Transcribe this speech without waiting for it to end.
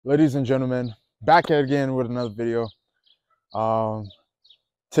Ladies and gentlemen, back again with another video. Um,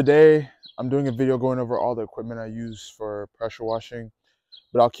 Today, I'm doing a video going over all the equipment I use for pressure washing,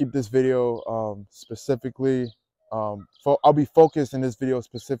 but I'll keep this video specifically, I'll be focused in this video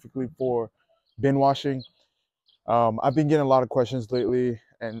specifically for bin washing. I've been getting a lot of questions lately,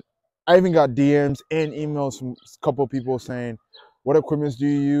 and I even got DMs and emails from a couple of people saying, what equipments do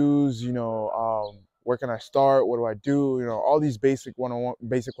you use? Where can I start? What do I do? All these basic one-on-one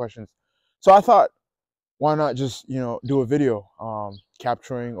basic questions. So I thought, why not just do a video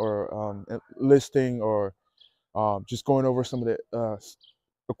capturing or listing or just going over some of the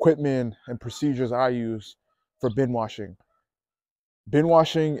equipment and procedures I use for bin washing. Bin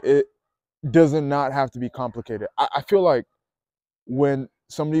washing, it doesn't not have to be complicated. I feel like when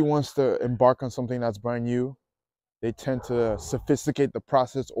somebody wants to embark on something that's brand new, they tend to sophisticate the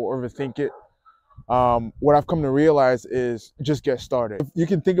process or overthink it. What I've come to realize is just get started. If you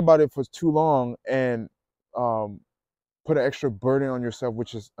can think about it for too long and um, put an extra burden on yourself,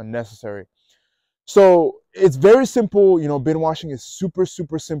 which is unnecessary. So it's very simple. Bin washing is super,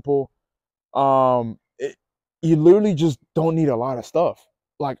 super simple. You literally just don't need a lot of stuff.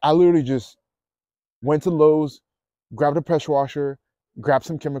 Like I literally just went to Lowe's, grabbed a pressure washer, grabbed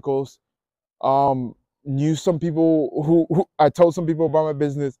some chemicals, knew some people who I told some people about my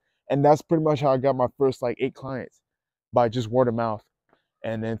business, and that's pretty much how I got my first like 8 clients, by just word of mouth,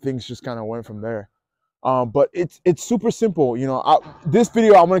 and then things just kind of went from there. But it's super simple. This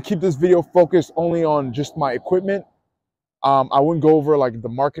video, I'm gonna keep this video focused only on just my equipment. I wouldn't go over like the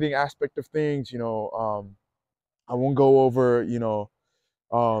marketing aspect of things. I won't go over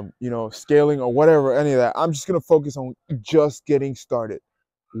scaling or whatever, any of that. I'm just gonna focus on just getting started,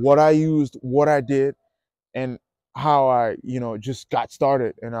 what I used, what I did, and how I just got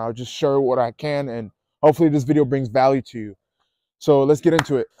started. And I'll just share what I can, and hopefully this video brings value to you. So let's get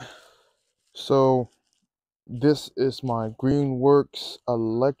into it. So this is my Greenworks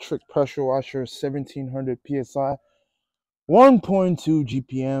electric pressure washer, 1700 psi, 1.2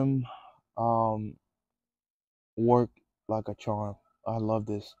 GPM. Work like a charm. I love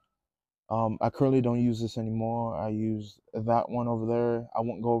this. I currently don't use this anymore. I use that one over there. I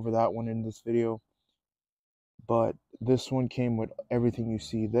won't go over that one in this video, but this one came with everything you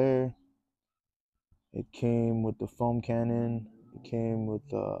see there. It came with the foam cannon. It came with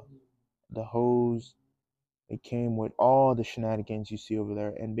the hose. It came with all the shenanigans you see over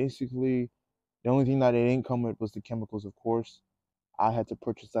there. And basically, the only thing that it didn't come with was the chemicals, of course. I had to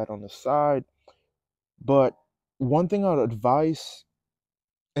purchase that on the side. But one thing I would advise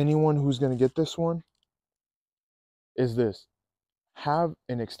anyone who's going to get this one is this: have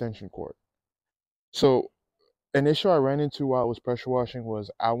an extension cord. So, an issue I ran into while I was pressure washing was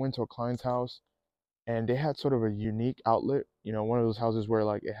I went to a client's house and they had sort of a unique outlet. One of those houses where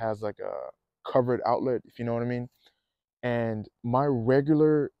like it has like a covered outlet, if you know what I mean. And my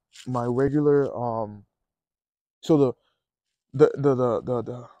regular so the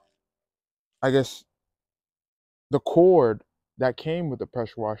I guess the cord that came with the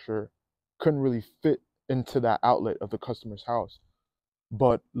pressure washer couldn't really fit into that outlet of the customer's house.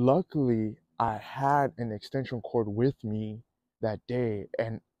 But luckily, I had an extension cord with me that day,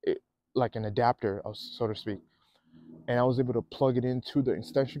 and like an adapter, so to speak. And I was able to plug it into the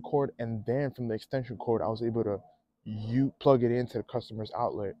extension cord, and then from the extension cord, I was able to plug it into the customer's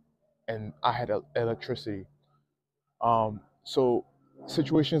outlet, and I had electricity. So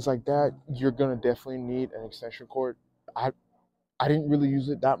situations like that, you're gonna definitely need an extension cord. I I didn't really use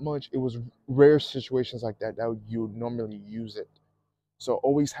it that much. It was rare situations like that you would normally use it. So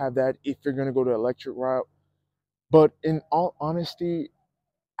always have that if you're gonna go the electric route. But in all honesty,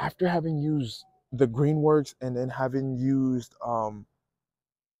 after having used the Greenworks and then having used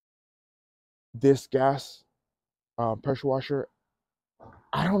this gas pressure washer,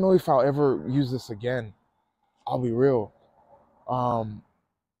 I don't know if I'll ever use this again. I'll be real. Um,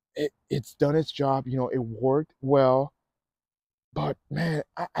 it's done its job. It worked well. But man,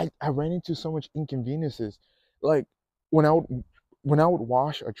 I ran into so much inconveniences. Like when I would when I would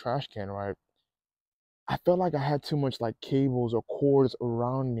wash a trash can, right? I felt like I had too much like cables or cords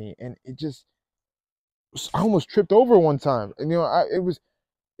around me, and I almost tripped over one time. And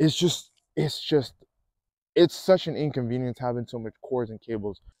it's just it's such an inconvenience having so much cords and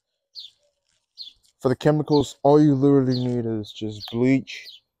cables. For the chemicals, all you literally need is just bleach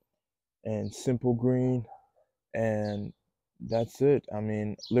and simple green, and that's it. I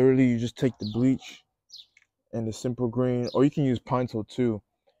mean, literally, you just take the bleach and the simple green, or you can use pine tar too.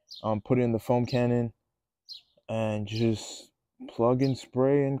 Put it in the foam cannon and just plug and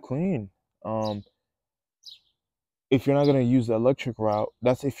spray and clean. Um, if you're not going to use the electric route,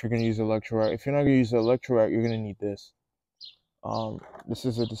 that's if you're going to use the electric route. If you're not going to use the electric route, you're going to need this. This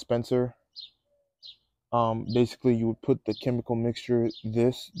is a dispenser. Basically, you would put the chemical mixture,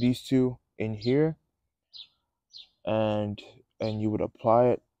 these two in here, and you would apply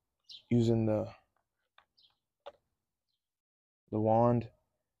it using the wand,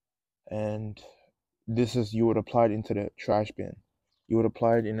 and this is, you would apply it into the trash bin. You would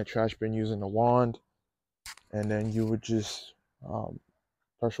apply it in the trash bin using the wand, and then you would just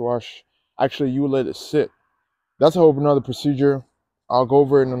pressure wash. Actually, you would let it sit. That's a whole another procedure. I'll go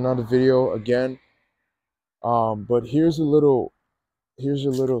over it in another video again. But here's a little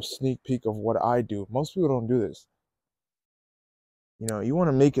sneak peek of what I do. Most people don't do this. You know, you want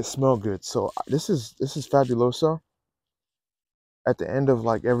to make it smell good. So this is Fabulouso. At the end of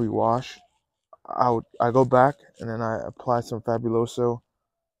like every wash, I go back and then I apply some Fabulouso,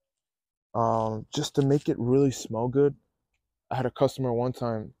 just to make it really smell good. I had a customer one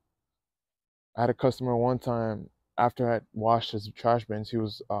time. After I had washed his trash bins. He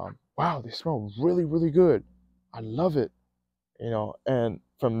was, wow, they smell really, really good. I love it. You know, and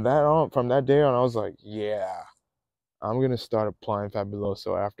from that day on, I was like, yeah, I'm gonna start applying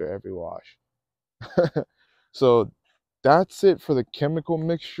Fabuloso after every wash. So that's it for the chemical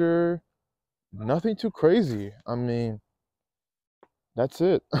mixture. Nothing too crazy. I mean, that's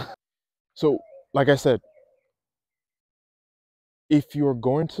it. So, like I said, if you're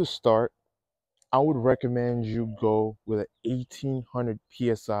going to start, I would recommend you go with an 1800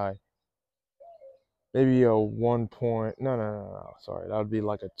 psi, maybe a 1 point. No. Sorry, that would be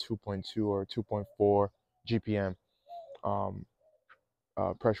like a 2.2 or 2.4 GPM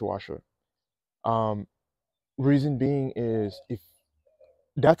pressure washer. Reason being is, if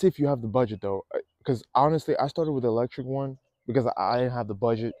you have the budget though, because honestly, I started with the electric one because I didn't have the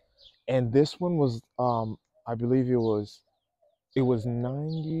budget, and this one was, I believe it was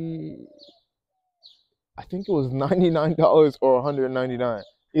 90. I think it was $99 or 199,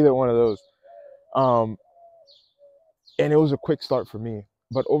 either one of those. Um, and it was a quick start for me.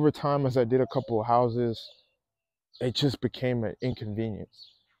 But over time, as I did a couple of houses, it just became an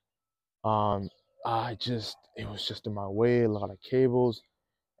inconvenience. Um, it was just in my way, a lot of cables.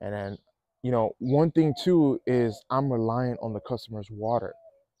 And then, one thing too is I'm reliant on the customer's water.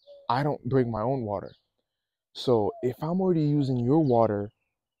 I don't bring my own water. So if I'm already using your water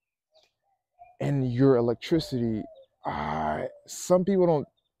and your electricity, some people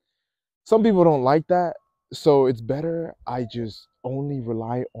don't like that. So it's better I just only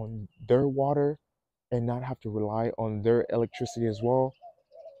rely on their water and not have to rely on their electricity as well.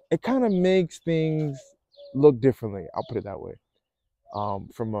 It kind of makes things look differently. I'll put it that way.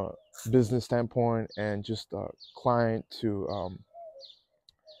 From a business standpoint and just a client to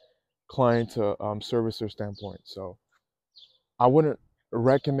servicer standpoint. So I wouldn't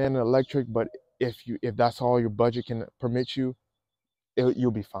recommend an electric, but if that's all your budget can permit you,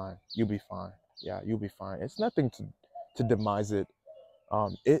 you'll be fine. You'll be fine. Yeah, you'll be fine. It's nothing to demise it.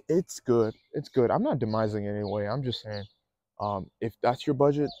 It's good. It's good. I'm not demising it anyway. I'm just saying, if that's your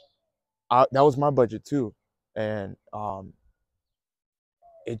budget, that was my budget too, and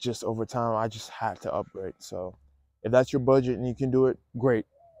it just, over time, I just had to upgrade. So if that's your budget and you can do it, great.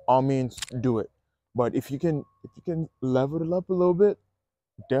 All means, do it. But if you can level it up a little bit,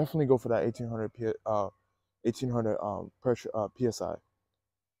 definitely go for that 1800 pressure psi.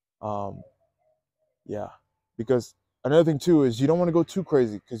 Um, yeah, because another thing too is you don't want to go too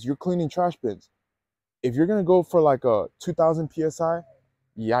crazy because you're cleaning trash bins. If you're gonna go for like a 2000 psi,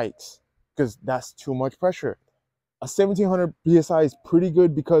 yikes, because that's too much pressure. A 1700 psi is pretty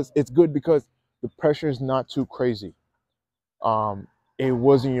good because the pressure is not too crazy. Um, it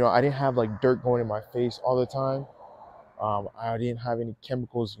wasn't, I didn't have like dirt going in my face all the time. I didn't have any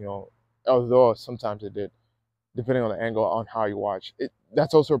chemicals, although sometimes it did, depending on the angle on how you watch it.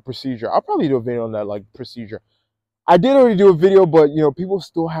 That's also a procedure. I'll probably do a video on that, like, procedure. I did already do a video, but people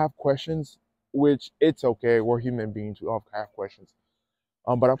still have questions, which it's okay. We're human beings. We all have questions.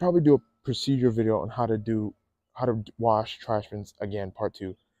 But I'll probably do a procedure video on how to wash trash bins again, part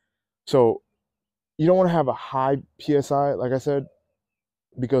 2. So you don't want to have a high psi, like I said,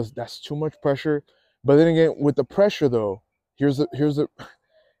 because that's too much pressure. But then again, with the pressure though, here's an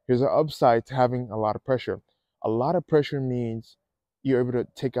upside to having a lot of pressure. A lot of pressure means you're able to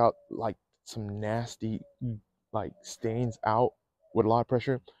take out like some nasty like stains out with a lot of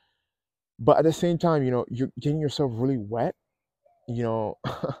pressure. But at the same time, you're getting yourself really wet,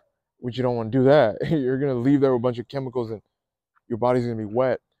 which you don't want to do that. You're gonna leave there with a bunch of chemicals and your body's gonna be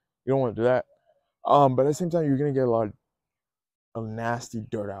wet. You don't want to do that. But at the same time, you're gonna get a lot of nasty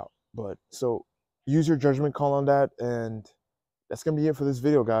dirt out. But so use your judgment call on that, and that's gonna be it for this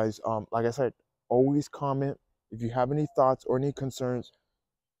video, guys. Like I said, always comment if you have any thoughts or any concerns.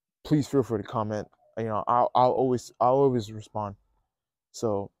 Please feel free to comment. You know, I'll always respond.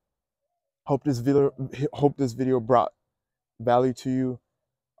 So hope this video brought value to you.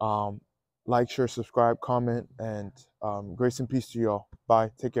 Like, share, subscribe, comment, and grace and peace to you all.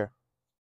 Bye. Take care.